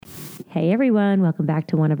Hey everyone, welcome back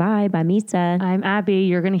to Wanna Vibe. I'm Issa. I'm Abby.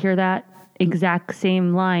 You're going to hear that exact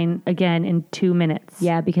same line again in 2 minutes.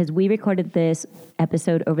 Yeah, because we recorded this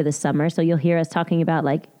episode over the summer, so you'll hear us talking about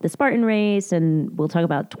like the Spartan race and we'll talk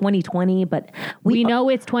about 2020, but we know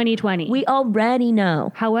it's 2020. We already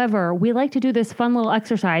know. However, we like to do this fun little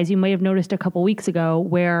exercise you may have noticed a couple weeks ago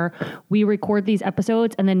where we record these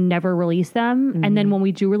episodes and then never release them. Mm-hmm. And then when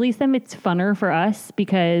we do release them, it's funner for us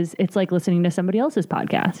because it's like listening to somebody else's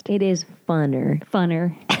podcast. It is funner.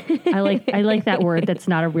 Funner. I like that word. That's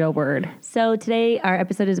not a real word. So today our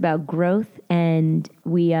episode is about growth and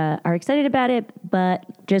we are excited about it, but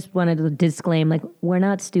just wanted to disclaim, like, we're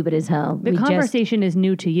not stupid as hell. The conversation is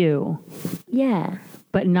new to you. Yeah.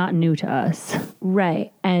 But not new to us.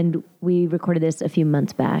 Right. And we recorded this a few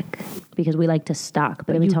months back because we like to stalk.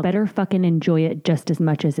 But you better fucking enjoy it just as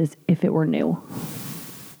much as if it were new.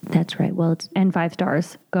 That's right. Well, it's... And 5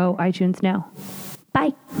 stars. Go iTunes now.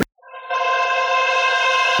 Bye.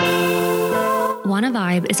 Wanna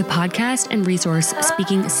Vibe is a podcast and resource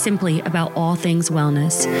speaking simply about all things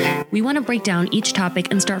wellness. We want to break down each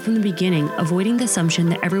topic and start from the beginning, avoiding the assumption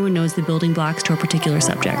that everyone knows the building blocks to a particular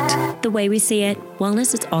subject. The way we see it,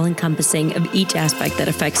 wellness is all-encompassing of each aspect that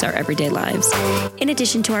affects our everyday lives. In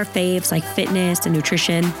addition to our faves like fitness and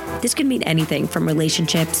nutrition, this could mean anything from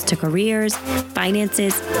relationships to careers,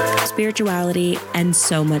 finances, spirituality, and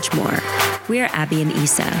so much more. We are Abby and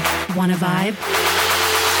Issa. Wanna Vibe?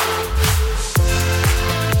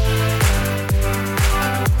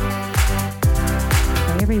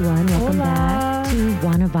 Everyone, welcome back to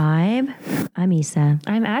Wanna Vibe. I'm Issa.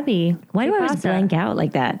 I'm Abby. Why do I always blank out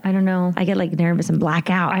like that? I don't know. I get like nervous and black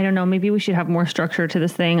out. I don't know. Maybe we should have more structure to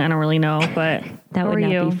this thing. I don't really know, but that would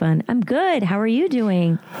not be fun. I'm good. How are you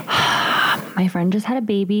doing? My friend just had a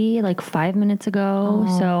baby like 5 minutes ago.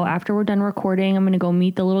 Oh. So after we're done recording, I'm going to go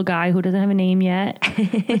meet the little guy who doesn't have a name yet.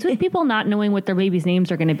 It's with people not knowing what their baby's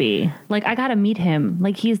names are going to be. Like, I got to meet him.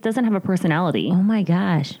 Like, he doesn't have a personality. Oh my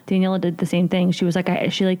gosh. Daniela did the same thing. She was like,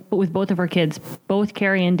 with both of her kids, both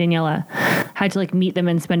Carrie and Daniela, had to like meet them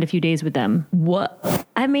and spend a few days with them. What?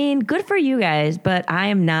 I mean, good for you guys, but I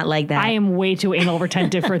am not like that. I am way too anal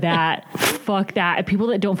retentive for that. Fuck that. People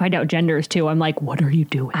that don't find out genders too, I'm like, what are you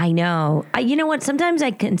doing? I know. You know what? Sometimes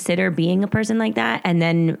I consider being a person like that, and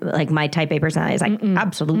then like my type A personality is like,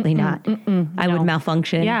 absolutely not. I would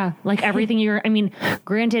malfunction. Yeah, like everything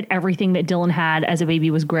granted, everything that Dylan had as a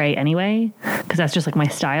baby was gray anyway, because that's just like my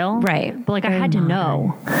style. Right. But like I had to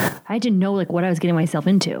know like what I was getting myself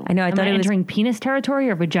into. I know. I thought it was entering penis territory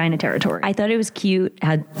or vagina territory. I thought it was cute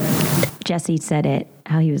how Jesse said it.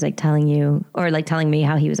 How he was like telling you, or like telling me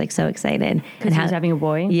how he was like so excited because he was having a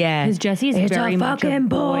boy. Yeah, because Jesse's very much a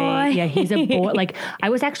boy. Yeah, he's a boy. Like, I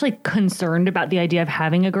was actually concerned about the idea of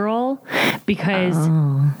having a girl because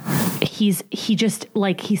he's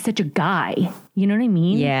such a guy. You know what I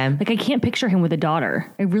mean? Yeah. Like, I can't picture him with a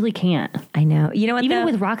daughter. I really can't. I know. You know what? Even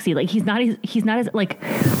with Roxy, like he's not as like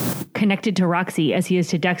connected to Roxy as he is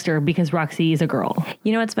to Dexter because Roxy is a girl.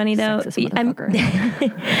 You know what's funny though?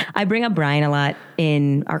 I bring up Brian a lot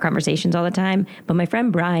in our conversations all the time, but my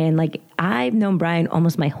friend Brian, like I've known Brian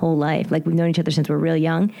almost my whole life. Like we've known each other since we're real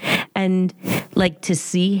young, and like to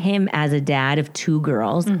see him as a dad of 2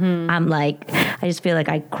 girls, I'm like, I just feel like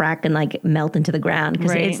I crack and like melt into the ground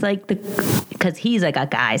because it's like because he's like a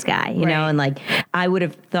guy's guy, you know, and like I would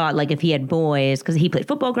have thought like if he had boys, because he played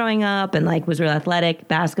football growing up and like was real athletic,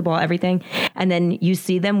 basketball, everything, and then you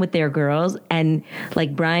see them with their girls and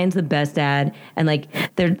like Brian's the best dad, and like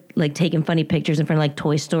they're like taking funny pictures in front of like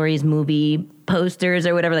Toy Story's movie posters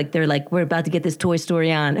or whatever, like they're like, we're about to get this Toy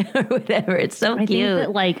Story on or whatever. It's so cute. I think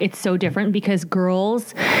that like it's so different because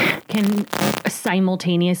girls can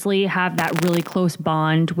simultaneously have that really close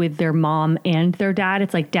bond with their mom and their dad.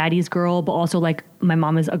 It's like daddy's girl, but also like my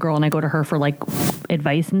mom is a girl and I go to her for like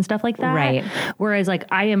advice and stuff like that. Right. Whereas like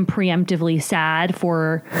I am preemptively sad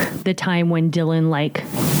for the time when Dylan like,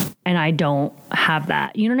 and I don't have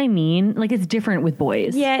that. You know what I mean? Like it's different with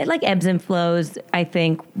boys. Yeah, it like ebbs and flows, I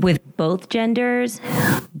think, with both genders.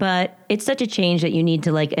 But it's such a change that you need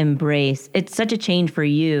to like embrace. It's such a change for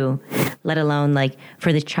you, let alone like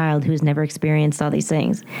for the child who's never experienced all these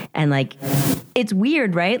things. And like, it's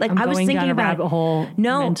weird, right? Like I was thinking down a about rabbit hole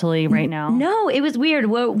mentally right now. No, it was weird.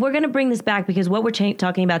 We're going to bring this back because what we're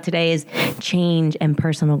talking about today is change and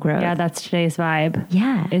personal growth. Yeah, that's today's vibe.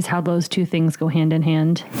 Yeah. Is how those two things go hand in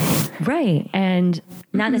hand. Right. And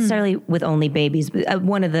not necessarily with only babies, but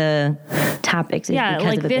one of the topics is because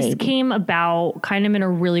like of a this baby. came about kind of in a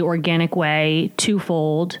really organic way,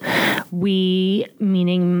 twofold. We,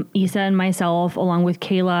 meaning Issa and myself, along with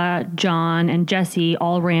Kayla, John, and Jesse,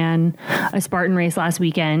 all ran a Spartan race last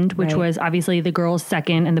weekend, which was obviously the girls'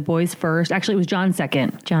 second and the boys' first. Actually, it was John's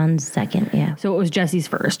second. John's second, yeah. So it was Jesse's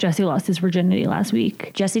first. Jesse lost his virginity last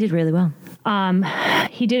week. Jesse did really well.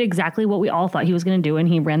 He did exactly what we all thought he was going to do, and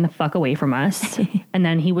he ran the fuck away from us. And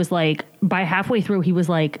then he was like, by halfway through, he was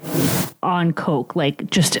like on coke, like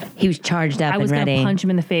just... He was charged up I was and ready. going to punch him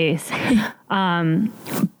in the face.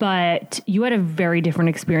 But you had a very different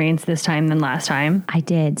experience this time than last time. I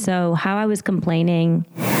did. So how I was complaining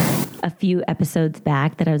a few episodes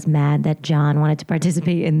back that I was mad that John wanted to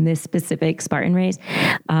participate in this specific Spartan race,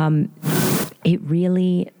 it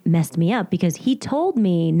really messed me up because he told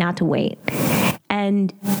me not to wait.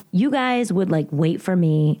 And you guys would like wait for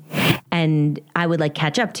me and I would like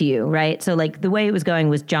catch up to you, right? So like the way it was going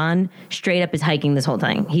was John straight up is hiking this whole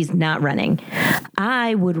time. He's not running.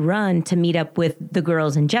 I would run to meet up with the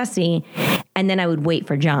girls and Jesse, and then I would wait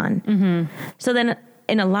for John. Mm-hmm. So then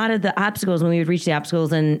in a lot of the obstacles, when we would reach the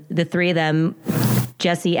obstacles and the three of them,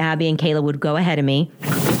 Jesse, Abby, and Kayla would go ahead of me,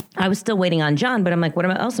 I was still waiting on John, but I'm like, what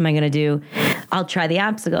else am I going to do? I'll try the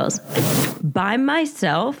obstacles. By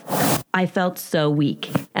myself, I felt so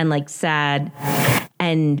weak and like sad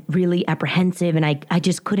and really apprehensive, and I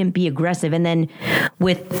just couldn't be aggressive. And then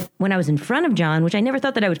when I was in front of John, which I never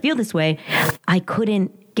thought that I would feel this way, I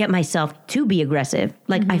couldn't get myself to be aggressive.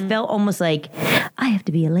 Like I felt almost like I have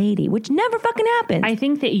to be a lady, which never fucking happened. I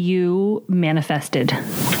think that you manifested.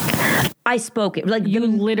 I spoke it. Like You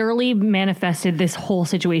literally manifested this whole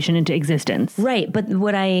situation into existence. Right, but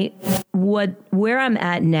where I'm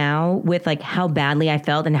at now with like how badly I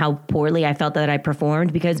felt and how poorly I felt that I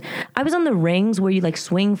performed, because I was on the rings where you like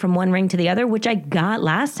swing from one ring to the other, which I got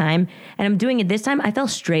last time, and I'm doing it this time. I fell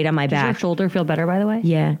straight on my Does your back. shoulder feel better, by the way?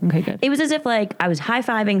 Yeah. Okay, good. It was as if like I was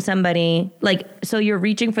high-fiving somebody, like, so you're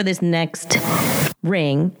reaching for this next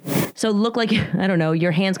ring. So look like, I don't know,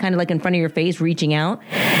 your hand's kind of like in front of your face reaching out.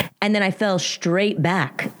 And then I fell straight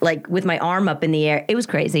back, like with my arm up in the air. It was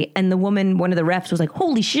crazy. And the woman, one of the refs was like,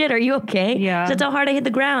 holy shit, are you okay? Yeah. That's how hard I hit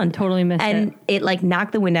the ground. Totally missed it. And it like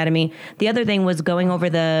knocked the wind out of me. The other thing was going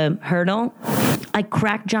over the hurdle. I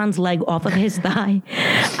cracked John's leg off of his thigh.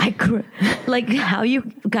 Like how you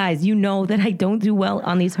guys, you know that I don't do well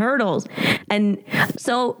on these hurdles. And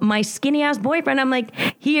so my skinny ass boyfriend, I'm like,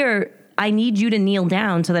 here, I need you to kneel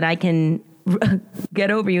down so that I can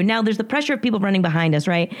get over you. Now there's the pressure of people running behind us,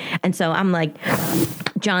 right? And so I'm like,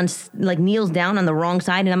 John like kneels down on the wrong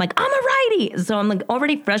side, and I'm like, I'm a righty. So I'm like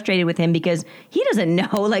already frustrated with him because he doesn't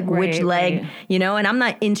know like which leg, you know, and I'm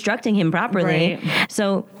not instructing him properly. Right.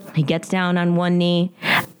 So he gets down on one knee.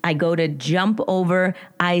 I go to jump over.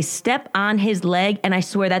 I step on his leg, and I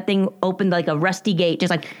swear that thing opened like a rusty gate, just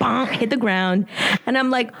like bonk, hit the ground. And I'm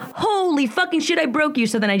like, holy fucking shit, I broke you.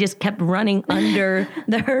 So then I just kept running under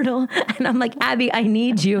the hurdle. And I'm like, Abby, I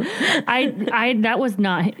need you. That was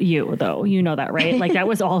not you, though. You know that, right? Like that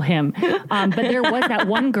was all him. But there was that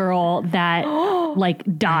one girl that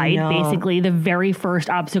like died basically the very first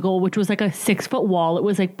obstacle, which was like a 6-foot wall. It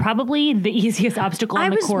was like probably the easiest obstacle on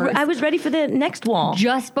the course. I was ready for the next wall.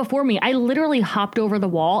 Just before me, I literally hopped over the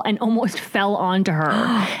wall and almost fell onto her.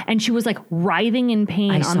 And she was like writhing in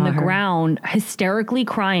pain on the ground, hysterically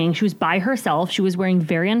crying. She was by herself. She was wearing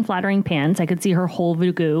very unflattering pants. I could see her whole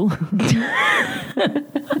vugu.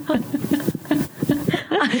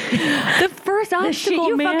 The first obstacle,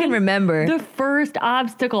 you man. fucking remember. The first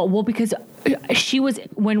obstacle. Well, because she was,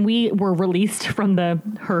 when we were released from the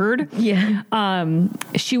herd,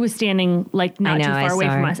 she was standing like not too far away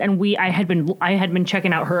from us, and I had been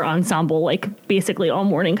checking out her ensemble like basically all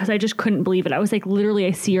morning because I just couldn't believe it. I was like, literally,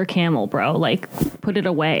 I see your camel, bro. Like, put it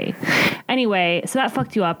away. Anyway, so that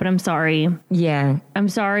fucked you up, and I'm sorry. Yeah, I'm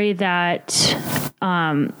sorry that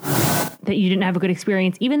that you didn't have a good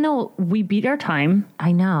experience, even though we beat our time.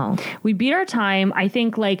 I know. We beat our time. I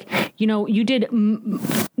think, like, you know, you did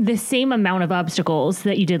the same amount of obstacles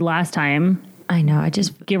that you did last time. I know. I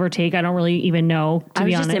just, give or take. I don't really even know, to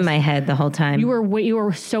be honest. I was just in my head the whole time. You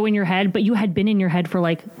were so in your head, but you had been in your head for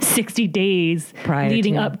like 60 days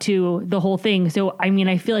leading up to the whole thing. So, I mean,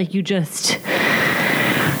 I feel like you just...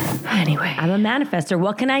 Anyway. I'm a manifester.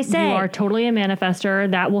 What can I say? You are totally a manifester.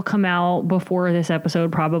 That will come out before this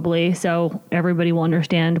episode probably, so everybody will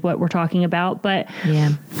understand what we're talking about. But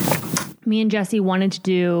yeah, me and Jesse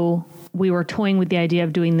we were toying with the idea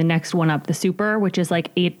of doing the next one up, the super, which is like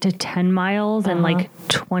 8 to 10 miles and like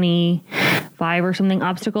 25 or something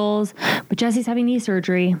obstacles. But Jesse's having knee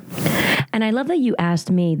surgery. And I love that you asked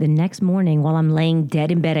me the next morning while I'm laying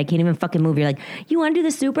dead in bed. I can't even fucking move. You're like, you want to do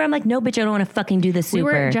the super? I'm like, no, bitch, I don't want to fucking do the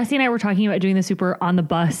super. Jesse and I were talking about doing the super on the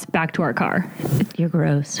bus back to our car. You're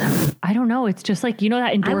gross. I don't know. It's just like, you know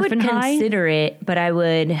that endorphin I would high? consider it, but I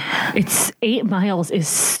would. It's 8 miles is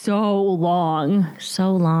so long.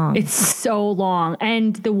 So long. It's so long.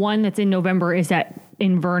 And the one that's in November is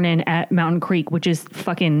in Vernon at Mountain Creek, which is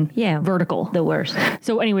fucking vertical. The worst.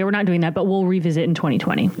 So anyway, we're not doing that, but we'll revisit in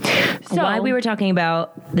 2020. So why we were talking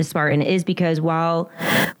about the Spartan is because while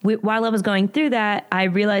I was going through that, I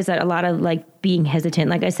realized that a lot of like being hesitant,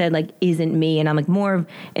 like I said, like isn't me. And I'm like more of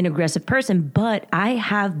an aggressive person, but I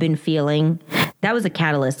have been feeling that was a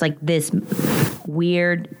catalyst, like this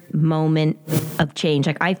weird moment of change.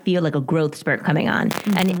 Like I feel like a growth spurt coming on,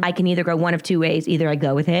 and I can either go one of two ways. Either I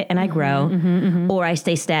go with it and I grow, or I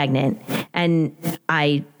stay stagnant and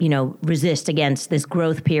I, resist against this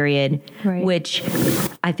growth period, which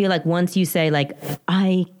I feel like once you say like,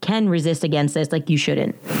 I can resist against this, like you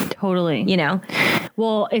shouldn't. Totally.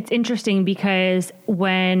 Well, it's interesting because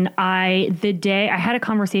the day I had a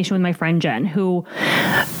conversation with my friend Jen, who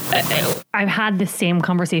I've had the same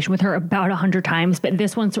conversation with her about 100 times, but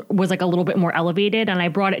this one was like a little bit more elevated. And I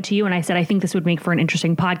brought it to you and I said, I think this would make for an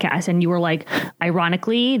interesting podcast. And you were like,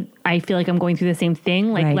 ironically, I feel like I'm going through the same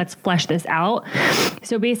thing. Like, let's flesh this out.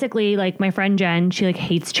 So basically, like my friend Jen, she like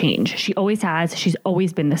hates change. She always has. She's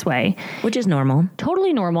always been this way. Which is normal.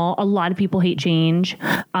 Totally normal. A lot of people hate change.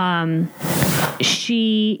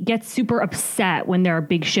 She gets super upset when there are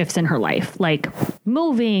big shifts in her life, like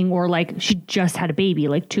moving or like she just had a baby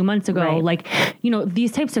like 2 months ago, like,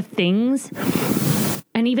 these types of things.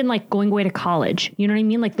 And even like going away to college, you know what I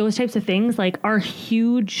mean? Like those types of things like are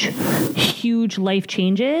huge, huge life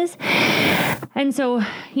changes. And so,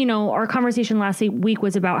 our conversation last week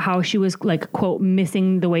was about how she was like, quote,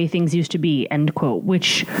 missing the way things used to be, end quote,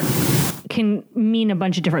 which can mean a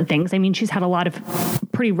bunch of different things. I mean, she's had a lot of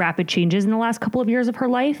pretty rapid changes in the last couple of years of her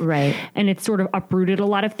life. Right. And it's sort of uprooted a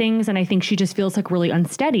lot of things. And I think she just feels like really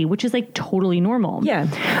unsteady, which is like totally normal.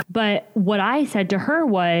 Yeah. But what I said to her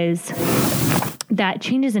was that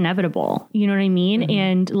change is inevitable. You know what I mean?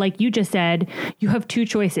 And like you just said, you have two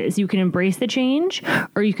choices. You can embrace the change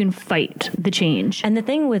or you can fight the change. And the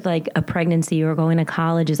thing with like a pregnancy or going to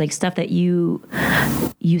college is like stuff that you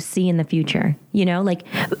see in the future, like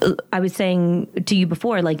I was saying to you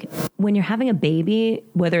before, like when you're having a baby,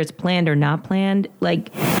 whether it's planned or not planned, like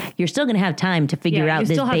you're still going to have time to figure out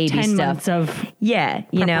this baby stuff. 10 months of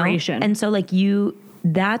preparation. And so like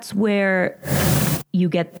that's where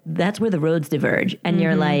the roads diverge and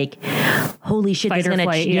you're like, holy shit, this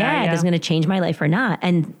is going to change my life or not.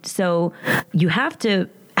 And so you have to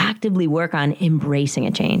actively work on embracing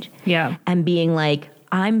a change. Yeah. And being like,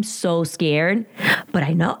 I'm so scared, but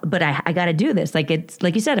I got to do this. Like it's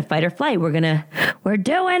like you said, a fight or flight. We're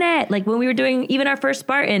doing it. Like when we were doing even our first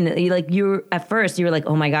Spartan, like at first you were like,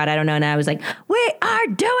 oh my God, I don't know. And I was like, we are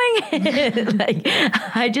doing it. Like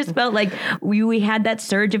I just felt like we had that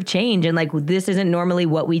surge of change and like, this isn't normally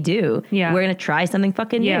what we do. Yeah. We're going to try something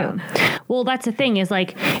fucking new. Well, that's the thing is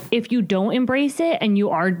like, if you don't embrace it and you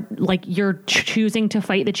are like, you're choosing to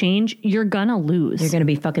fight the change, you're going to lose. You're going to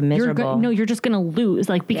be fucking miserable. You're just going to lose.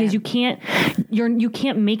 Like, because you can't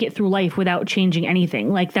make it through life without changing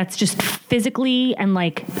anything. Like that's just physically and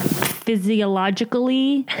like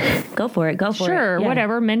physiologically. Go for it. Sure. Yeah.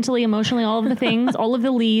 Whatever. Mentally, emotionally, all of the things, all of the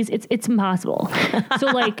lees. It's impossible. So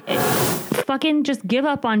like fucking just give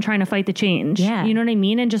up on trying to fight the change. Yeah. You know what I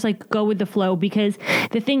mean? And just like go with the flow, because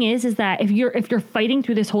the thing is that if you're fighting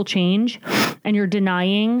through this whole change and you're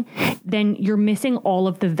denying, then you're missing all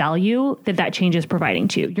of the value that change is providing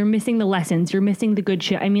to you. You're missing the lessons. You're missing the good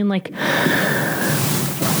shit. I mean, like,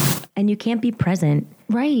 and you can't be present.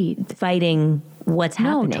 Right. Fighting what's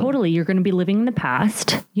happening. No, totally. You're going to be living in the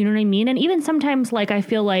past. You know what I mean? And even sometimes, like, I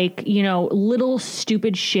feel like, little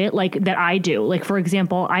stupid shit like that I do. Like, for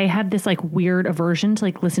example, I have this like weird aversion to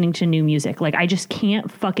like listening to new music. Like, I just can't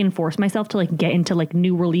fucking force myself to like get into like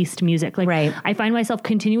new released music. Like, I find myself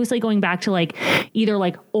continuously going back to like either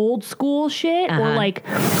like old school shit or like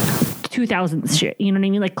 2000s shit. You know what I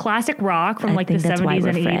mean? Like classic rock from like the 70s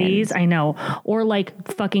and 80s. I know. Or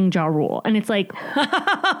like fucking Ja Rule. And it's like,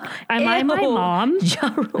 am I my mom?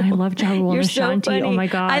 Ja Rule. I love Ja Rule and so Ashanti. funny. Oh my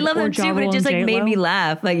God. I love them too, but it just like made me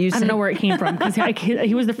laugh. Like I don't know where it came from, because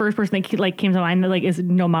he was the first person that like came to mind that like is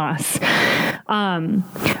No Mas.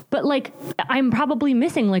 But like I'm probably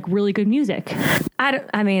missing like really good music.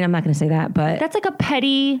 I mean, I'm not going to say that, but that's like a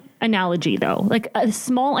petty analogy though. Like a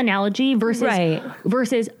small analogy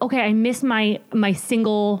versus okay, I miss my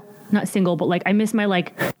single not single, but like I miss my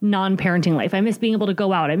like non-parenting life. I miss being able to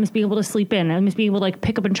go out. I miss being able to sleep in. I miss being able to like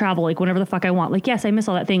pick up and travel like whenever the fuck I want. Like, yes, I miss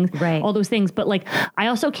all that things, right. all those things. But like, I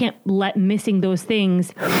also can't let missing those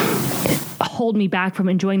things hold me back from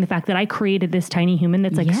enjoying the fact that I created this tiny human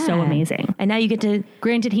that's like so amazing. And now you get to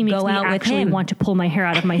granted he makes go me out actually want to pull my hair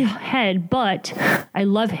out of my head, but I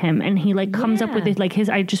love him and he like comes up with it like his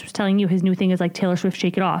I just was telling you his new thing is like Taylor Swift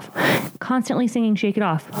Shake It Off. Constantly singing Shake It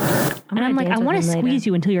Off. And I'm like, I want to squeeze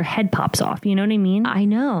you until your head pops off. You know what I mean? I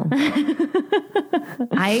know.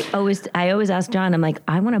 I always ask John, I'm like,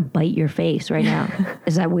 I want to bite your face right now.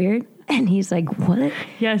 Is that weird? And he's like, what?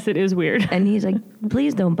 Yes, it is weird. And he's like,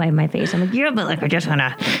 please don't bite my face. I'm like, yeah, but like, I just want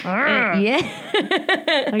to.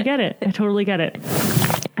 Yeah. I get it. I totally get it.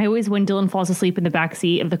 I always, when Dylan falls asleep in the back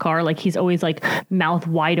seat of the car, like he's always like mouth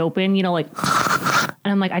wide open, you know, like,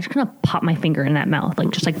 and I'm like, I just gonna pop my finger in that mouth.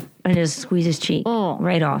 Like, just like, I just squeeze his cheek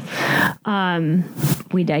right off.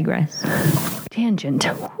 We digress. Tangent.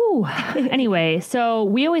 Whew. Anyway, so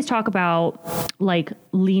we always talk about like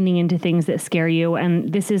leaning into things that scare you.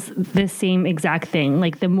 And this is the same exact thing.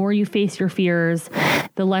 Like the more you face your fears,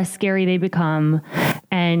 the less scary they become.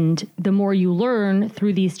 And the more you learn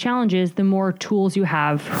through these challenges, the more tools you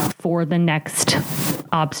have for the next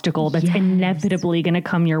obstacle that's inevitably going to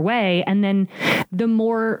come your way. And then the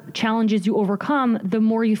more challenges you overcome, the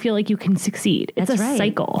more you feel like you can succeed. It's a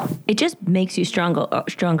cycle. It just makes you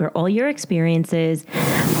stronger. All your experiences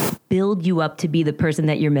build you up to be the person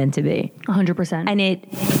that you're meant to be. 100%. And it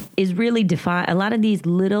is really a lot of these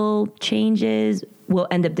little changes will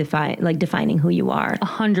end up defining who you are.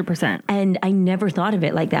 100%. And I never thought of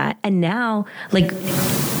it like that. And now, like,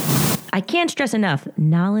 I can't stress enough,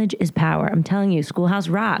 knowledge is power. I'm telling you, Schoolhouse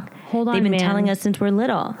Rock. Hold on, They've been man. telling us since we're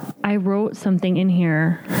little. I wrote something in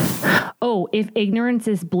here. Oh, if ignorance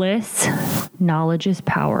is bliss, knowledge is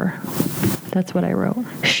power. That's what I wrote.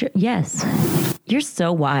 Sure, yes. You're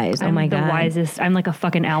so wise. I'm my God. I'm the wisest. I'm like a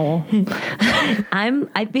fucking owl. I'm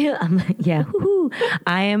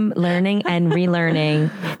I am learning and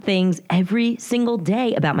relearning things every single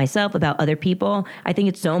day about myself, about other people. I think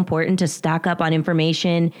it's so important to stock up on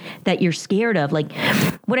information that you're scared of. Like,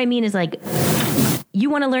 what I mean is like, you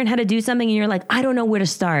want to learn how to do something and you're like, I don't know where to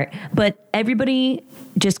start. But everybody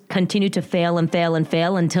just continued to fail and fail and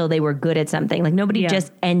fail until they were good at something. Like nobody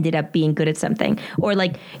just ended up being good at something. Or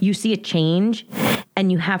like you see a change and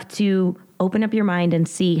you have to open up your mind and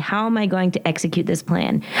see, how am I going to execute this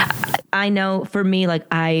plan? I know for me, like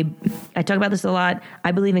I talk about this a lot.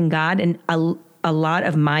 I believe in God, and a lot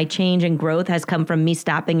of my change and growth has come from me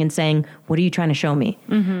stopping and saying, what are you trying to show me?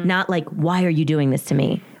 Mm-hmm. Not like, why are you doing this to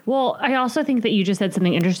me? Well, I also think that you just said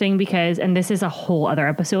something interesting because, and this is a whole other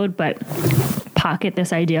episode, but pocket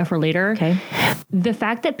this idea for later. Okay. The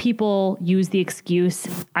fact that people use the excuse,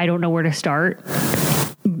 I don't know where to start,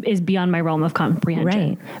 is beyond my realm of comprehension.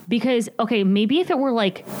 Right. Because, okay, maybe if it were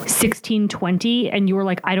like 1620 and you were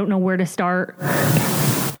like, I don't know where to start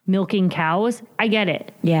milking cows, I get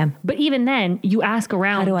it. Yeah. But even then, you ask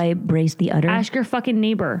around. How do I brace the udder? Ask your fucking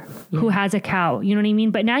neighbor who has a cow. You know what I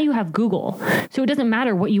mean? But now you have Google. So it doesn't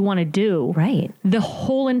matter what you want to do. Right. The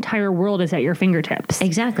whole entire world is at your fingertips.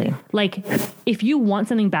 Exactly. Like, if you want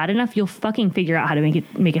something bad enough, you'll fucking figure out how to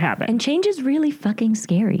make it happen. And change is really fucking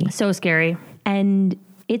scary. So scary. And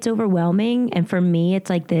it's overwhelming. And for me, it's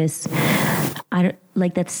like this,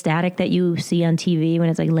 like that static that you see on TV when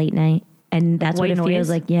it's like late night. And that's White what it noise? feels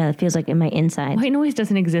like. Yeah, it feels like in my inside. White noise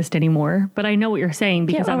doesn't exist anymore, but I know what you're saying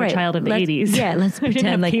because I'm a child of the 80s. Yeah, let's I didn't pretend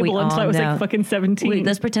have like we cable all until I was know. like fucking 17.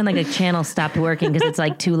 Let's pretend like a channel stopped working because it's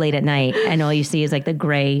like too late at night and all you see is like the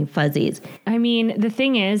gray fuzzies. I mean, the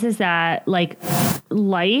thing is that like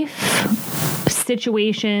life,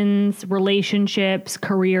 situations, relationships,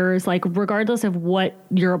 careers, like regardless of what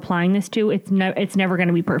you're applying this to, it's never going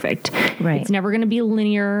to be perfect. Right. It's never going to be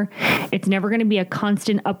linear. It's never going to be a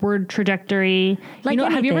constant upward trajectory. Like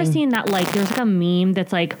have you ever anything. seen that, like, there's like a meme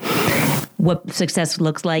that's like, What success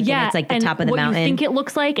looks like, and it's like the top of the mountain. What you think it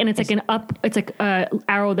looks like, and it's like it's like a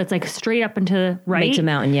arrow that's like straight up and to the right. Makes a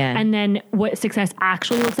mountain, yeah. And then what success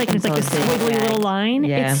actually looks like, and it's like a squiggly little line.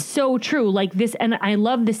 Yeah. It's so true. Like this, and I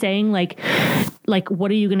love the saying, like, what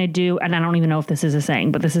are you going to do? And I don't even know if this is a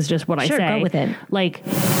saying, but this is just what I say. Sure, go with it. Like,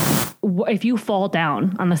 if you fall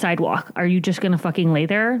down on the sidewalk, are you just going to fucking lay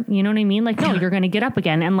there? You know what I mean? Like, no, you're going to get up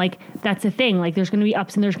again. And like, that's the thing. Like, there's going to be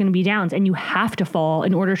ups and there's going to be downs, and you have to fall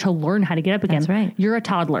in order to learn how to get up again. That's right. You're a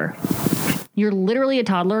toddler. You're literally a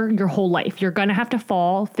toddler your whole life. You're going to have to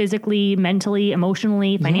fall physically, mentally,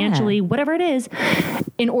 emotionally, financially, whatever it is,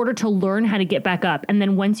 in order to learn how to get back up. And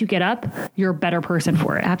then once you get up, you're a better person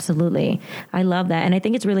for it. Absolutely. I love that. And I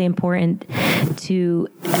think it's really important to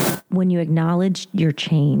when you acknowledge your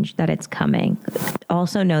change, that it's coming,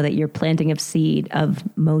 also know that you're planting a seed of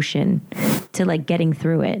motion to like getting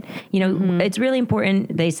through it. You know, it's really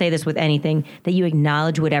important. They say this with anything, that you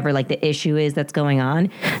acknowledge whatever like the issue is that's going on.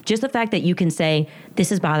 Just the fact that you can say,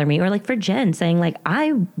 this is bothering me. Or like for Jen saying like,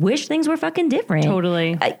 I wish things were fucking different.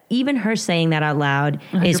 Totally. Even her saying that out loud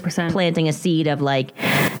 100%. is planting a seed of like,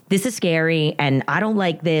 this is scary and I don't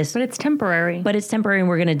like this. But it's temporary. But it's temporary and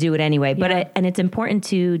we're going to do it anyway. Yeah. And it's important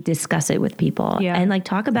to discuss it with people and like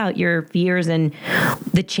talk about your fears and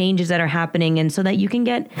the changes that are happening, and so that you can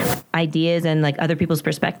get ideas and like other people's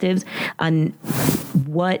perspectives on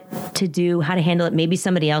what to do, how to handle it. Maybe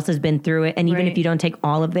somebody else has been through it. And even if you don't take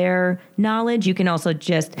all of their knowledge, you can also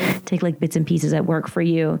just take like bits and pieces that work for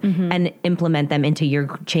you and implement them into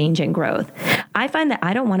your change and growth. I find that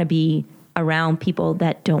I don't want to be around people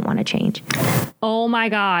that don't want to change. Oh my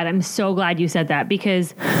God. I'm so glad you said that,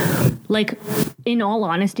 because like, in all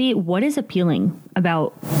honesty, what is appealing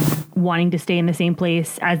about wanting to stay in the same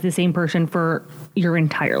place as the same person for your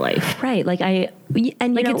entire life? Right. Like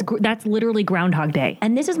that's literally Groundhog Day.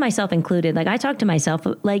 And this is myself included. Like I talk to myself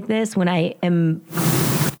like this when I am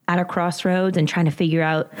at a crossroads and trying to figure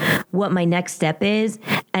out what my next step is.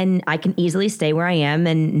 And I can easily stay where I am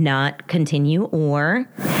and not continue, or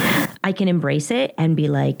I can embrace it and be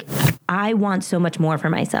like, I want so much more for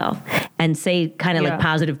myself, and say kind of like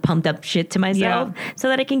positive, pumped up shit to myself so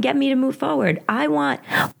that it can get me to move forward. I want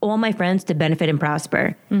all my friends to benefit and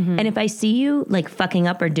prosper. And if I see you like fucking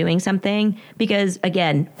up or doing something, because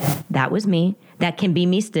again, that was me. That can be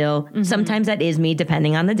me still. Sometimes that is me,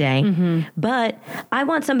 depending on the day. But I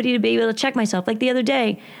want somebody to be able to check myself. Like the other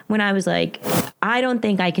day when I was like, I don't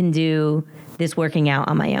think I can do this working out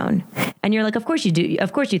on my own. And you're like, of course you do.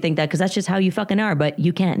 Of course you think that, because that's just how you fucking are, but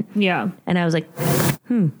you can. Yeah. And I was like,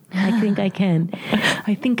 I think I can.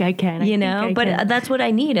 I think I can. You know, but that's what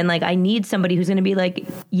I need. And like, I need somebody who's going to be like,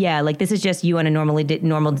 yeah, like this is just you on a normal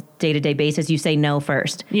day-to-day basis. You say no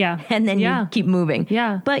first. Yeah. And then you keep moving.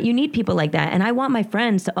 Yeah. But you need people like that. And I want my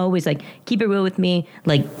friends to always like keep it real with me,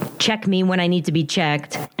 like check me when I need to be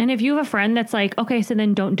checked. And if you have a friend that's like, okay, so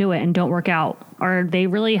then don't do it and don't work out, are they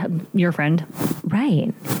really your friend?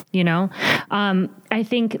 Right. You know, I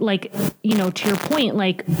think like, you know, to your point,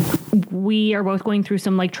 like we are both going through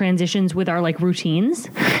some like transitions with our like routines.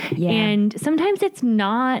 Yeah. And sometimes it's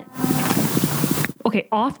not,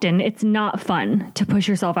 often it's not fun to push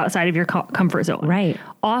yourself outside of your comfort zone. Right.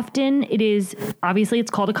 Often it is, obviously it's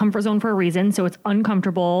called a comfort zone for a reason. So it's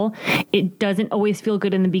uncomfortable. It doesn't always feel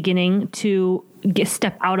good in the beginning to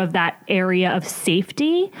step out of that area of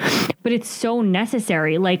safety, but it's so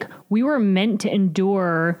necessary. Like we were meant to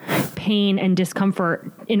endure pain and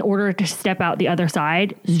discomfort in order to step out the other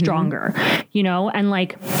side stronger, you know? And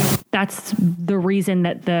like, that's the reason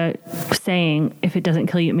that the saying, if it doesn't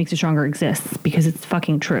kill you, it makes you stronger, exists, because it's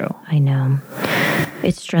fucking true. I know.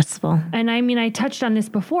 It's stressful. And I mean, I touched on this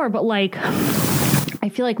before, but like, I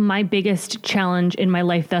feel like my biggest challenge in my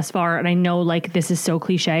life thus far, and I know like this is so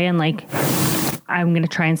cliche and like, I'm going to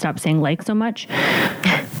try and stop saying like so much.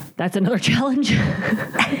 That's another challenge.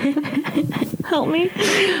 Help me.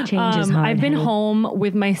 Change is hard. I've been home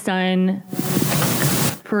with my son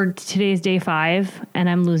for today's day 5, and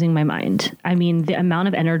I'm losing my mind. I mean, the amount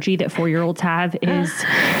of energy that 4-year-olds have is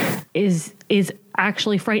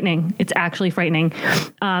actually frightening. It's actually frightening.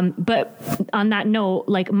 But on that note,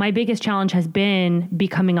 like my biggest challenge has been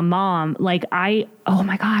becoming a mom. Like oh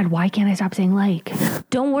my God, why can't I stop saying like?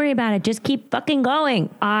 Don't worry about it. Just keep fucking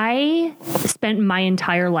going. I spent my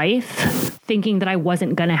entire life thinking that I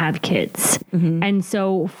wasn't going to have kids. And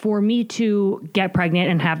so for me to get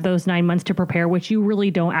pregnant and have those 9 months to prepare, which you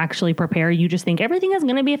really don't actually prepare, you just think everything is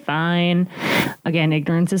going to be fine. Again,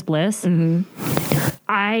 ignorance is bliss.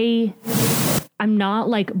 I'm not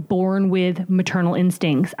like born with maternal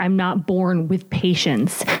instincts. I'm not born with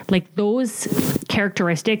patience. Like those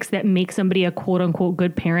characteristics that make somebody a quote unquote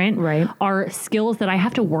good parent are skills that I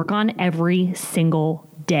have to work on every single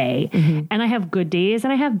day. And I have good days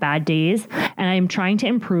and I have bad days, and I'm trying to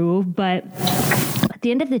improve. But at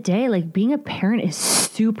the end of the day, like being a parent is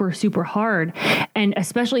super, super hard. And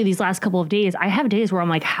especially these last couple of days, I have days where I'm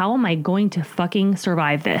like, how am I going to fucking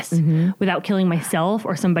survive this without killing myself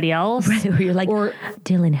or somebody else? Right, where you're like, or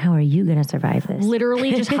Dylan, how are you going to survive this?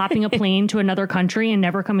 Literally just hopping a plane to another country and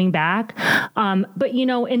never coming back. But you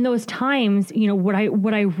know, in those times, you know, what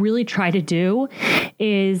I really try to do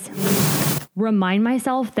is remind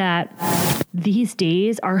myself that these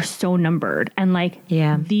days are so numbered, and like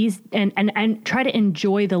these and try to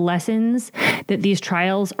enjoy the lessons that these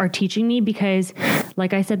trials are teaching me, because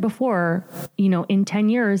like I said before, you know, in 10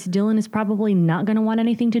 years, Dylan is probably not going to want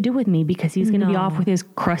anything to do with me, because he's going to be off with his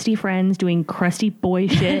crusty friends doing crusty boy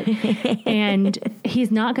shit. And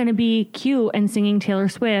he's not going to be cute and singing Taylor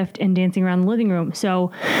Swift and dancing around the living room.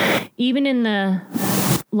 So even in the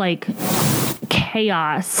like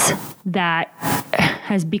chaos that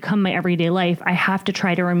has become my everyday life, I have to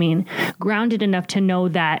try to remain grounded enough to know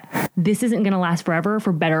that this isn't going to last forever,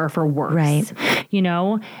 for better or for worse. Right. You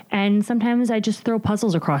know? And sometimes I just throw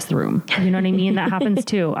puzzles across the room. You know what I mean? That happens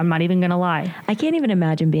too. I'm not even going to lie. I can't even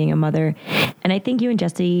imagine being a mother. And I think you and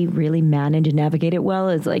Jesse really manage and navigate it well,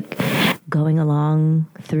 is like going along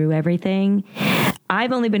through everything.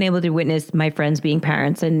 I've only been able to witness my friends being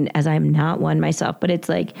parents, and as I'm not one myself, but it's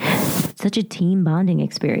like such a team bonding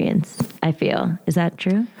experience, I feel. Is that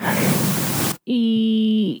true?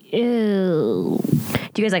 Ew.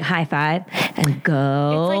 Do you guys like high five and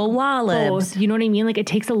go like Wallops? Both, you know what I mean? Like it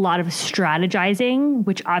takes a lot of strategizing,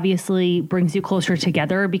 which obviously brings you closer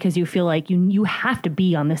together, because you feel like you have to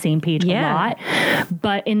be on the same page a lot.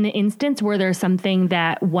 But in the instance where there's something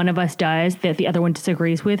that one of us does that the other one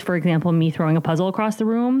disagrees with, for example, me throwing a puzzle across the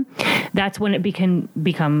room, that's when it can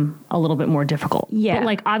become a little bit more difficult. Yeah. But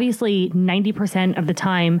like obviously 90% of the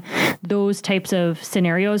time, those types of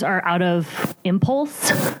scenarios are out of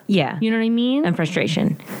impulse. Yeah. You know what I mean? And frustration.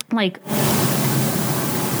 Like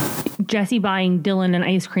Jesse buying Dylan an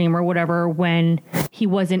ice cream or whatever when he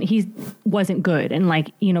wasn't good, and like,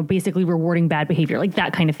 you know, basically rewarding bad behavior, like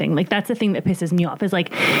that kind of thing. Like that's the thing that pisses me off, is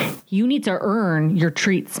like, you need to earn your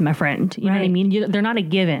treats, my friend. You know what I mean? They're not a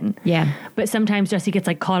given. Yeah. But sometimes Jesse gets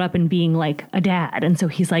like caught up in being like a dad, and so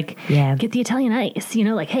he's like, get the Italian ice, you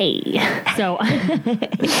know, like, hey. So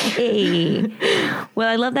hey. Well,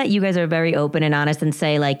 I love that you guys are very open and honest and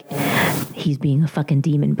say like, he's being a fucking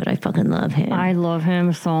demon, but I fucking love him. I love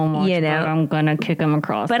him so much, you know? But I'm gonna kick him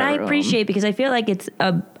across the room. I appreciate, because I feel like it's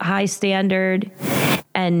a high standard,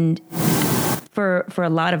 and for a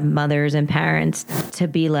lot of mothers and parents to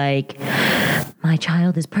be like, my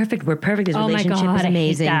child is perfect. We're perfect. This relationship is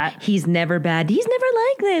amazing. He's never bad. He's never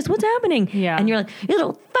like this. What's happening? Yeah. And you're like, you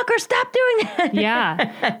little fucker, stop doing that.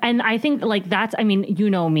 Yeah. And I think like that's, I mean, you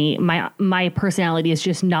know me, my personality is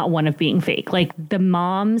just not one of being fake. Like the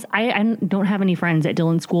moms, I don't have any friends at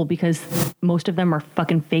Dylan's school because most of them are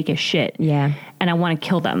fucking fake as shit. Yeah. And I want to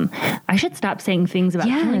kill them. I should stop saying things about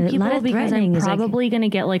killing people, because I'm probably going to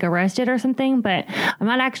get like arrested or something, but I'm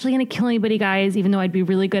not actually going to kill anybody, guys, even though I'd be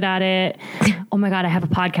really good at it. Oh my God, I have a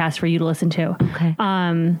podcast for you to listen to. Okay.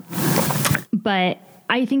 But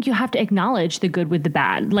I think you have to acknowledge the good with the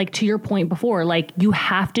bad. Like to your point before, like you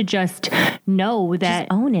have to just know that.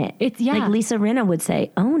 Just own it. It's like Lisa Rinna would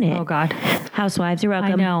say, own it. Oh God. Housewives, you're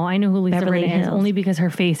welcome. I know who Lisa Rinna is, only because her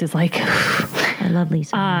face is like. I love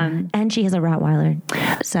Lisa. And she has a Rottweiler.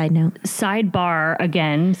 Side note. Sidebar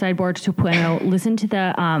 2.0. Listen to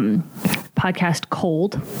the podcast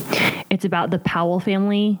Cold. It's about the Powell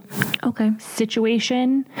family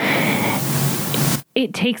situation.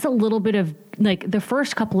 It takes a little bit of, like, the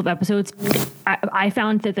first couple of episodes, I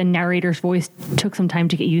found that the narrator's voice took some time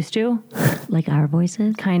to get used to. Like our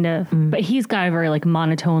voices? Kind of. But he's got a very, like,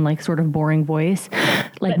 monotone, like, sort of boring voice.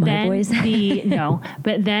 Like my voice?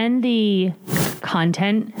 But then the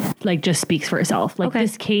content, like, just speaks for itself. Like,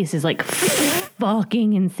 this case is, like,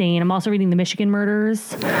 fucking insane. I'm also reading The Michigan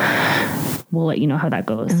Murders. We'll let you know how that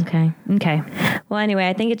goes. Okay. Well, anyway,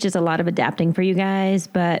 I think it's just a lot of adapting for you guys,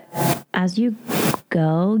 but as you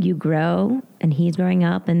go, you grow, and he's growing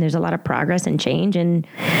up, and there's a lot of progress and change, and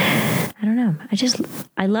I don't know.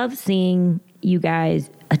 I love seeing you guys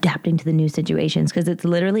adapting to the new situations, because it's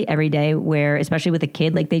literally every day where, especially with a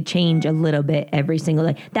kid, like they change a little bit every single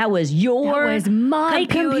day. That was my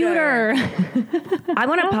computer. I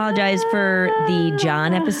want to apologize for the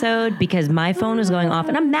John episode, because my phone was going off,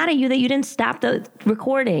 and I'm mad at you that you didn't stop the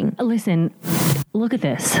recording. Listen, look at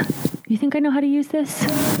this. You think I know how to use this?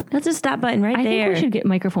 That's a stop button right there. I think we should get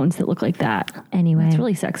microphones that look like that. Anyway. It's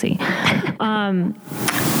really sexy.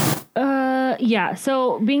 Yeah.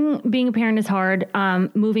 So being a parent is hard.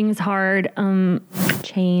 Moving is hard.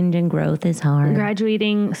 Change and growth is hard.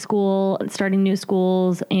 Graduating school, starting new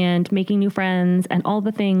schools, and making new friends, and all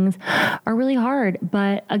the things are really hard.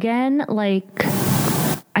 But again, like,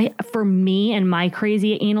 for me and my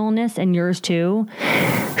crazy analness, and yours too,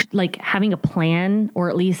 like having a plan, or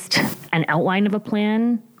at least an outline of a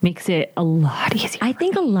plan, makes it a lot easier. I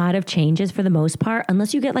think a lot of changes, for the most part,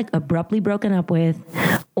 unless you get like abruptly broken up with,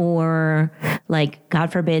 or like,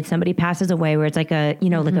 God forbid, somebody passes away, where it's like a, you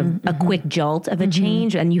know, like a quick jolt of a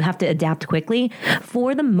change and you have to adapt quickly.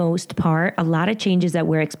 For the most part, a lot of changes that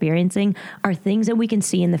we're experiencing are things that we can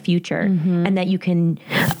see in the future and that you can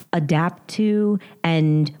adapt to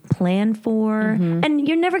and plan for. And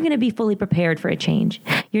you're never going to be fully prepared for a change.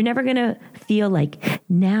 You're never going to feel like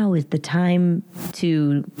now is the time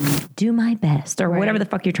to do my best, or whatever the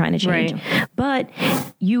fuck you're trying to change. But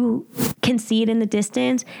you can see it in the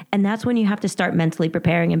distance, and that's when you have to start mentally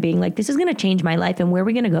preparing and being like, this is going to change my life, and where are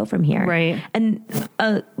we going to go from here? And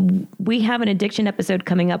we have an addiction episode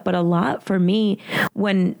coming up, but a lot for me,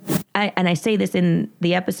 when I say this in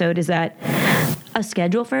the episode, is that a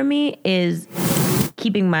schedule for me is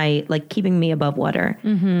keeping me above water,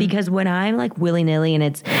 because when I'm like willy-nilly and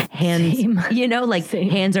it's hands, you know, like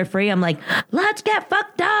hands are free, I'm like, let's get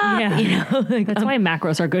fucked up. You know, like, that's why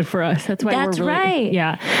macros are good for us. That's why that's we're really,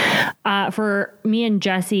 right. For me and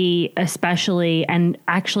Jesse especially, and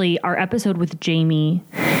actually our episode with Jamie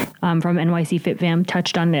from NYC Fit Fam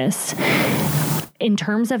touched on this. In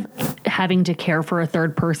terms of having to care for a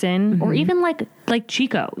third person, or even like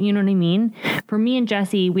Chico, you know what I mean? For me and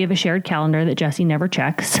Jesse, we have a shared calendar that Jesse never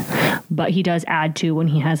checks, but he does add to when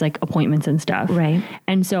he has like appointments and stuff. Right.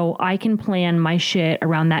 And so I can plan my shit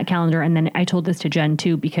around that calendar. And then I told this to Jen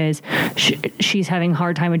too, because she's having a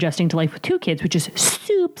hard time adjusting to life with 2 kids, which is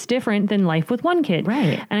soups different than life with 1 kid.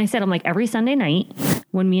 Right. And I said, I'm like, every Sunday night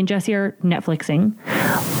when me and Jesse are Netflixing,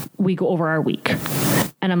 we go over our week.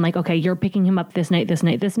 And I'm like, okay, you're picking him up this night.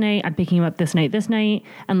 I'm picking him up this night.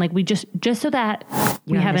 And like, we just so that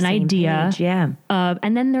we have an idea. Page,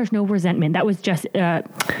 and then there's no resentment. That was just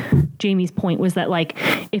Jamie's point, was that like,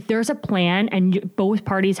 if there's a plan and both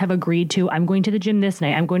parties have agreed to, I'm going to the gym this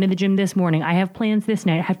night, I'm going to the gym this morning, I have plans this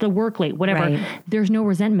night, I have to work late, whatever. There's no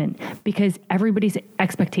resentment, because everybody's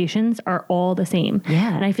expectations are all the same.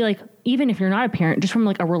 And I feel like even if you're not a parent, just from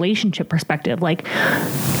like a relationship perspective, like,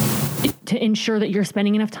 to ensure that you're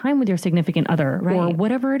spending enough time with your significant other, or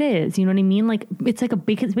whatever it is, you know what I mean? Like, it's like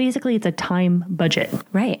basically it's a time budget.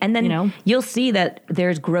 Right. And then, you know, you'll see that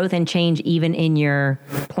there's growth and change even in your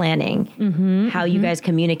planning, how you guys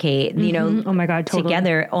communicate, you know, oh my God, totally.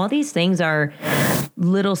 Together. All these things are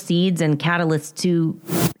little seeds and catalysts to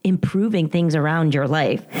improving things around your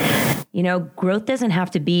life. You know, growth doesn't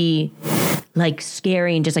have to be like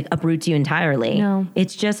scary and just like uproots you entirely. No.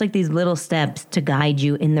 It's just like these little steps to guide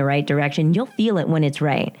you in the right direction. You'll feel it when it's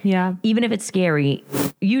right. Yeah. Even if it's scary.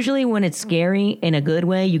 Usually when it's scary in a good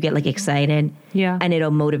way, you get like excited. Yeah. And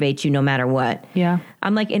it'll motivate you no matter what. Yeah.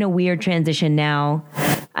 I'm like in a weird transition now.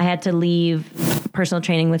 I had to leave personal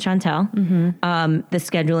training with Chantel. The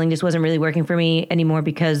scheduling just wasn't really working for me anymore,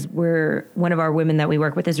 because one of our women that we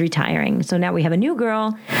work with is retiring. So now we have a new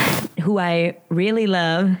girl who I really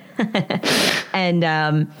love. And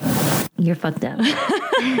you're fucked up.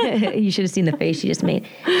 You should have seen the face she just made.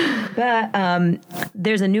 But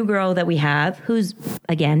there's a new girl that we have who's,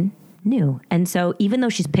 again, new. And so even though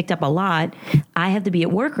she's picked up a lot, I have to be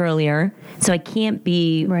at work earlier, so I can't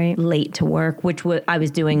be late to work, which I was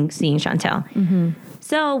doing seeing Chantel.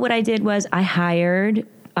 So what I did was I hired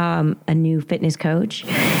a new fitness coach,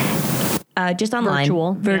 just online.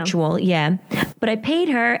 Virtual, yeah. But I paid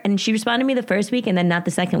her, and she responded to me the first week and then not the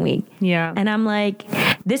second week. Yeah. And I'm like,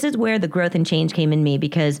 this is where the growth and change came in me,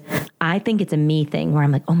 because I think it's a me thing where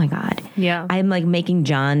I'm like, oh my God. Yeah. I'm like making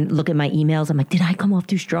John look at my emails. I'm like, did I come off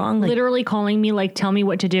too strong? Like, literally calling me like, tell me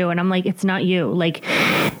what to do. And I'm like, it's not you. Like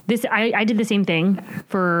this, I did the same thing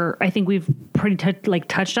for, I think we've pretty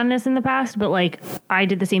touched on this in the past, but like I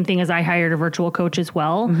did the same thing as I hired a virtual coach as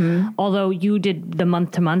well. Although you did the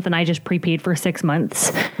month to month and I just prepaid for 6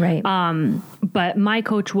 months. Right. But my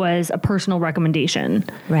coach was a personal recommendation.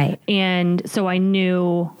 Right. And so I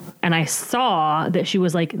knew and I saw that she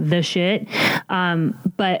was like the shit.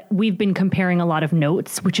 But we've been comparing a lot of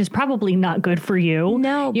notes, which is probably not good for you.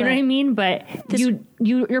 No, you know what I mean? But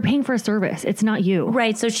you're paying for a service. It's not you.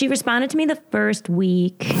 Right. So she responded to me the first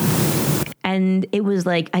week. And it was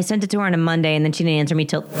like, I sent it to her on a Monday, and then she didn't answer me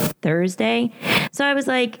till Thursday. So I was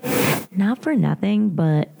like, not for nothing,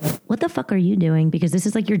 but what the fuck are you doing? Because this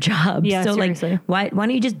is like your job. Yeah, so seriously. Like, why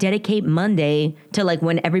don't you just dedicate Monday to like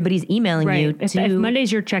when everybody's emailing you? If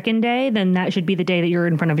Monday's your check-in day, then that should be the day that you're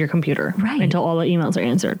in front of your computer. Right. Until all the emails are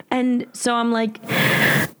answered. And so I'm like,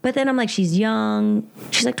 but then I'm like, she's young.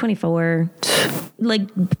 She's like 24. Like,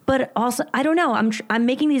 but also, I don't know. I'm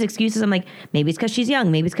making these excuses. I'm like, maybe it's because she's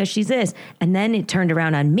young. Maybe it's because she's this. And then it turned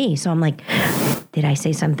around on me. So I'm like, did I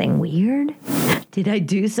say something weird? Did I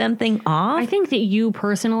do something off? I think that you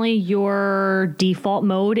personally, your default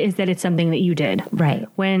mode is that it's something that you did. Right.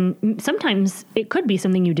 When sometimes it could be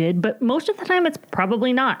something you did, but most of the time it's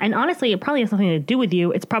probably not. And honestly, it probably has nothing to do with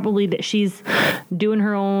you. It's probably that she's doing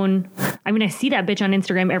her own. I mean, I see that bitch on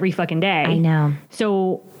Instagram every fucking day. I know.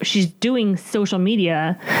 So she's doing social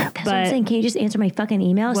media. That's what I'm saying. Can you just answer my fucking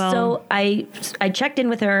email? Well, so I checked in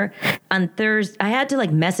with her on Thursday. I had to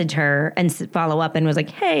like message her and follow up and was like,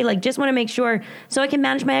 hey, like just want to make sure so I can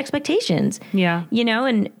manage my expectations. Yeah. You know,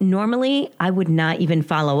 and normally I would not even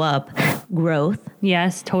follow up growth.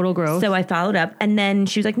 Yes, total growth. So I followed up and then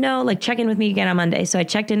she was like, no, like check in with me again on Monday. So I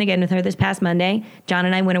checked in again with her this past Monday. John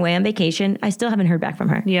and I went away on vacation. I still haven't heard back from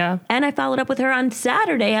her. Yeah. And I followed up with her on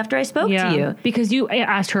Saturday after I spoke to you. Because you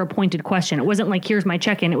asked her a pointed question. It wasn't like, here's my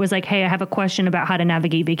check-in. It was like, hey, I have a question about how to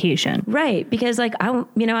navigate vacation. Right. Because like,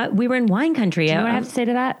 we were in wine country. Do you know what I have to say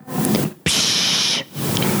to that?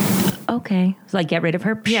 Okay. So like get rid of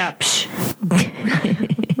her? Yeah.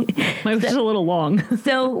 Mine was just a little long.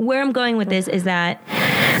 So where I'm going with this is that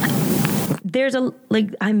there's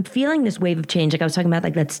I'm feeling this wave of change. Like I was talking about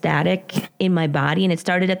like that static in my body, and it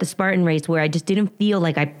started at the Spartan race where I just didn't feel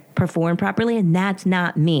like I performed properly, and that's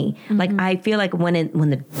not me. Mm-hmm. Like I feel like when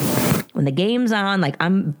the game's on, like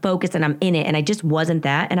I'm focused and I'm in it, and I just wasn't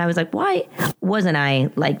that. And I was like, why wasn't I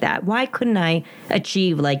like that? Why couldn't I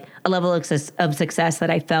achieve like a level of success that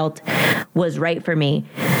I felt was right for me?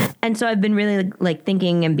 And so I've been really like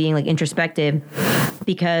thinking and being like introspective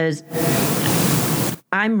because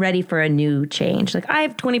I'm ready for a new change. Like I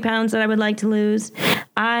have 20 pounds that I would like to lose.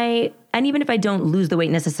 And even if I don't lose the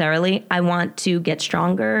weight necessarily, I want to get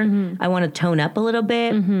stronger. Mm-hmm. I want to tone up a little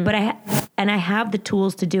bit, mm-hmm. but I have the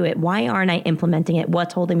tools to do it. Why aren't I implementing it?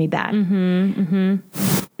 What's holding me back? Mm-hmm.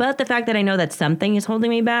 Mm-hmm. But the fact that I know that something is holding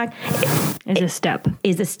me back is a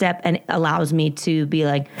step and allows me to be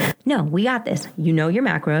like, no, we got this. You know your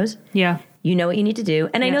macros. Yeah. You know what you need to do.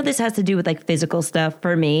 And I know this has to do with like physical stuff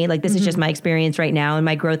for me. Like this is just my experience right now and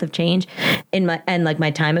my growth of change and like my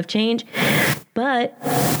time of change. But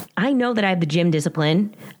I know that I have the gym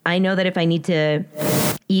discipline. I know that if I need to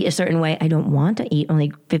eat a certain way, I don't want to eat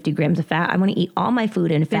only 50 grams of fat. I want to eat all my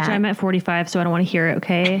food in fat. Bitch, I'm at 45, so I don't want to hear it,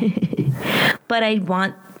 okay? But I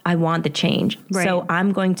want the change. Right. So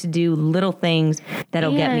I'm going to do little things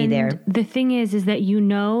that'll get me there. The thing is that you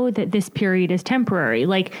know that this period is temporary.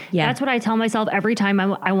 Like, that's what I tell myself every time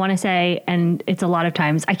I want to say, and it's a lot of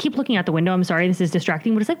times. I keep looking out the window. I'm sorry, this is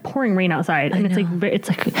distracting, but it's like pouring rain outside. And it's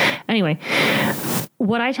like, anyway.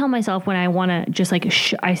 What I tell myself when I want to just like,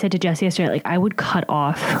 I said to Jesse yesterday, like I would cut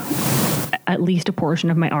off at least a portion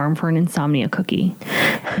of my arm for an insomnia cookie.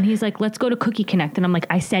 And he's like, let's go to Cookie Connect. And I'm like,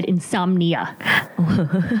 I said insomnia.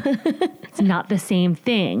 It's not the same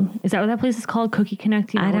thing. Is that what that place is called? Cookie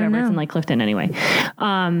Connect? I don't know. It's in like Clifton anyway.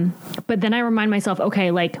 But then I remind myself, okay,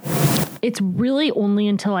 like it's really only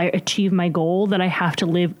until I achieve my goal that I have to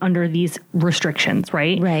live under these restrictions,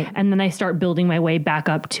 right? Right. And then I start building my way back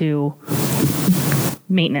up to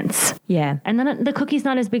maintenance. Yeah. And then the cookie's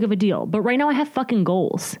not as big of a deal. But right now I have fucking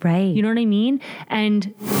goals. Right. You know what I mean?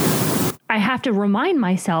 And I have to remind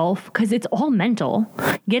myself, because it's all mental,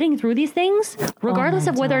 getting through these things, regardless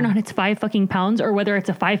of whether or not it's 5 fucking pounds or whether it's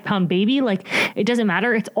a 5-pound baby, like it doesn't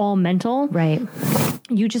matter. It's all mental. Right.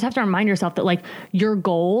 You just have to remind yourself that like your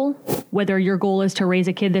goal, whether your goal is to raise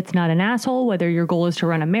a kid that's not an asshole, whether your goal is to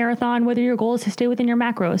run a marathon, whether your goal is to stay within your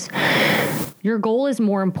macros, your goal is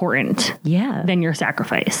more important than your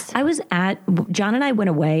sacrifice. John and I went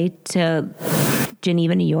away to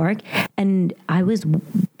Geneva, New York, and I was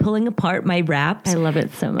pulling apart my wraps. I love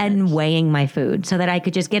it so much. And weighing my food so that I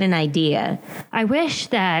could just get an idea. I wish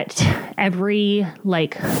that every,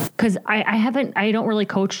 like, because I don't really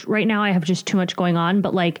coach right now. I have just too much going on.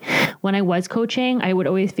 But like when I was coaching, I would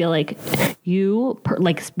always feel like you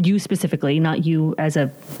specifically, not you as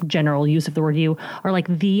a general use of the word you, are like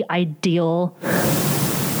the ideal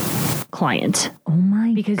client. Oh my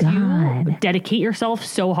God. Because you dedicate yourself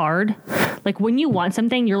so hard. Like when you want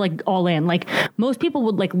something, you're like all in. Like most people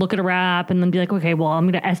would like look at a wrap and then be like, okay, well, I'm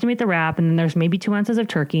going to estimate the wrap. And then there's maybe 2 ounces of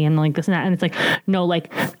turkey and like this and that. And it's like, no,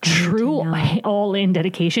 like true all in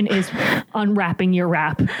dedication is unwrapping your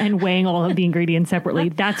wrap and weighing all of the ingredients separately.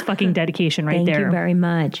 That's fucking dedication right there. Thank you very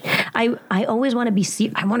much. I always want to be,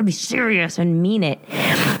 I want to be serious and mean it.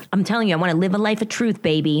 I'm telling you, I want to live a life of truth,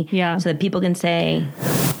 baby. Yeah. So that people can say,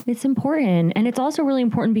 it's important. And it's also really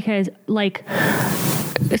important because like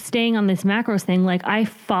staying on this macros thing, like I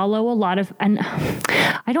follow a lot of, and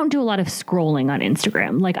I don't do a lot of scrolling on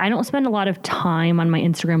Instagram. Like I don't spend a lot of time on my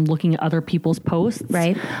Instagram looking at other people's posts.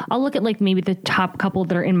 Right. I'll look at like maybe the top couple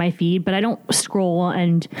that are in my feed, but I don't scroll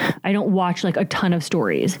and I don't watch like a ton of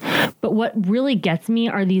stories. But what really gets me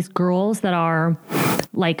are these girls that are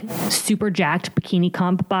like super jacked bikini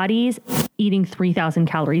comp bodies eating 3,000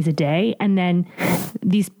 calories a day. And then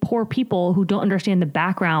these poor people who don't understand the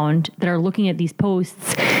background that are looking at these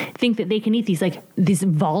posts think that they can eat these like this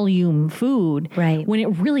volume food. Right. When it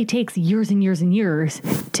really takes years and years and years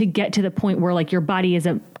to get to the point where like your body is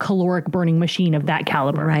a caloric burning machine of that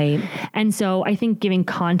caliber. Right. And so I think giving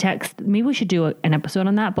context, maybe we should do an episode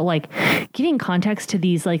on that, but like giving context to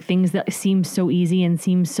these like things that seem so easy and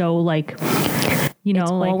seem so like, you know,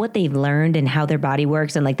 It's like all what they've learned and how their body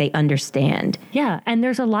works and like they understand. yeah. And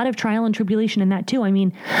there's a lot of trial and tribulation in that too. I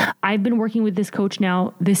mean, I've been working with this coach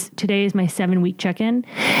now. Today is my 7-week check-in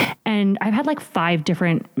and I've had like 5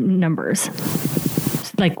 different numbers.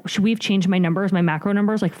 Like we've changed my numbers, my macro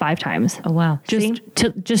numbers like 5 times. Oh, wow.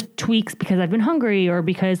 Just tweaks because I've been hungry or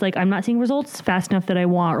because like I'm not seeing results fast enough that I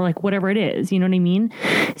want or like whatever it is, you know what I mean?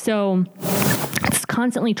 So it's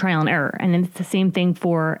constantly trial and error. And it's the same thing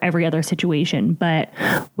for every other situation. But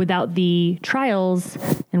without the trials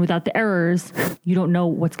and without the errors, you don't know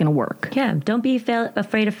what's going to work. Yeah. Don't be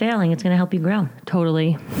afraid of failing. It's going to help you grow.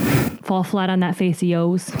 Totally. Fall flat on that face,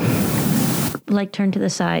 yo's. Like turn to the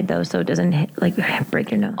side though, so it doesn't like break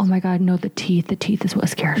your nose. Oh my God, no, the teeth. The teeth is what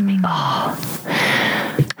scares me.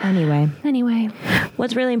 Anyway.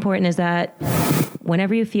 What's really important is that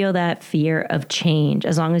whenever you feel that fear of change,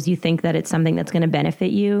 as long as you think that it's something that's going to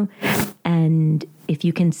benefit you, and if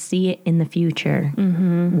you can see it in the future,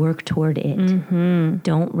 work toward it.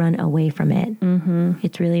 Don't run away from it.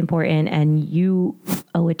 It's really important, and you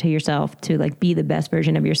owe it to yourself to like be the best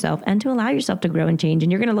version of yourself and to allow yourself to grow and change.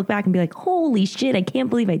 And you're going to look back and be like, holy shit, I can't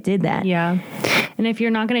believe I did that. Yeah. And if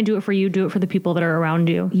you're not going to do it for you, do it for the people that are around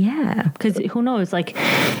you. Yeah. Because who knows, like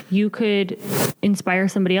you could inspire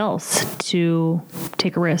somebody else to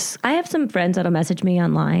take a risk. I have some friends that'll message me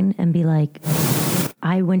online and be like,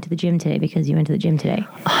 I went to the gym today because you went to the gym today.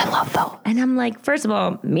 Oh, I love those. And I'm like, first of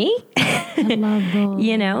all, me? I love those.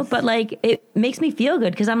 You know, but like it makes me feel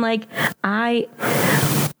good because I'm like,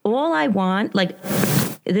 all I want, like,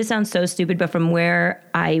 this sounds so stupid, but from where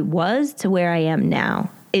I was to where I am now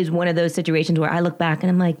is one of those situations where I look back and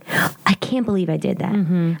I'm like, I can't believe I did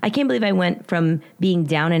that. I can't believe I went from being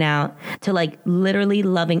down and out to like literally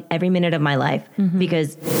loving every minute of my life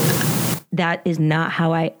because that is not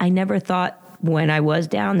how I never thought when I was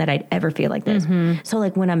down that I'd ever feel like this. So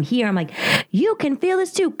like when I'm here, I'm like, you can feel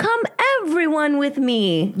this too. Come everyone with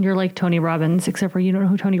me. You're like Tony Robbins, except for you don't know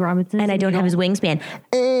who Tony Robbins is. And I don't have his wingspan.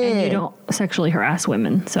 And you don't sexually harass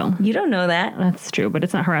women. So You don't know that. that's true, but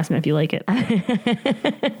it's not harassment if you like it.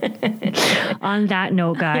 On that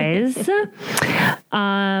note, guys,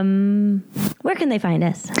 Where can they find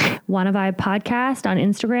us? Wanna Vibe Podcast on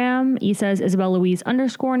Instagram. E says Isabel Louise _ on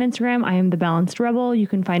Instagram. I am the Balanced Rebel. You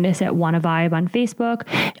can find us at Wanna Vibe on Facebook.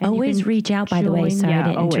 And Always reach out, by the way. Sorry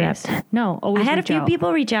to interrupt. No, always I had a reach few out.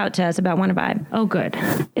 people reach out to us about Wanna Vibe. Oh, good.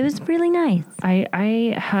 It was really nice.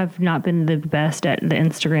 I have not been the best at the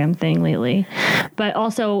Instagram thing lately. But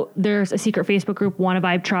also, there's a secret Facebook group, Wanna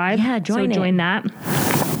Vibe Tribe. Yeah, join it. So join that.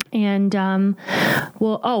 And,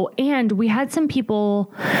 and we had some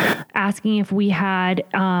people asking if we had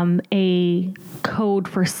a code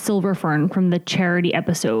for Silver Fern from the charity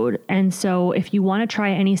episode. And so if you want to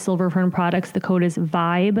try any Silver Fern products, the code is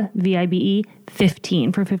VIBE, VIBE,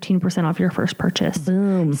 15 for 15% off your first purchase.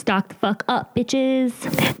 Boom. Stock the fuck up, bitches.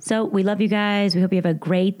 So we love you guys. We hope you have a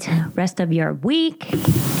great rest of your week.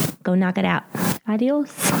 Go knock it out.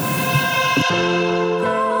 Adios.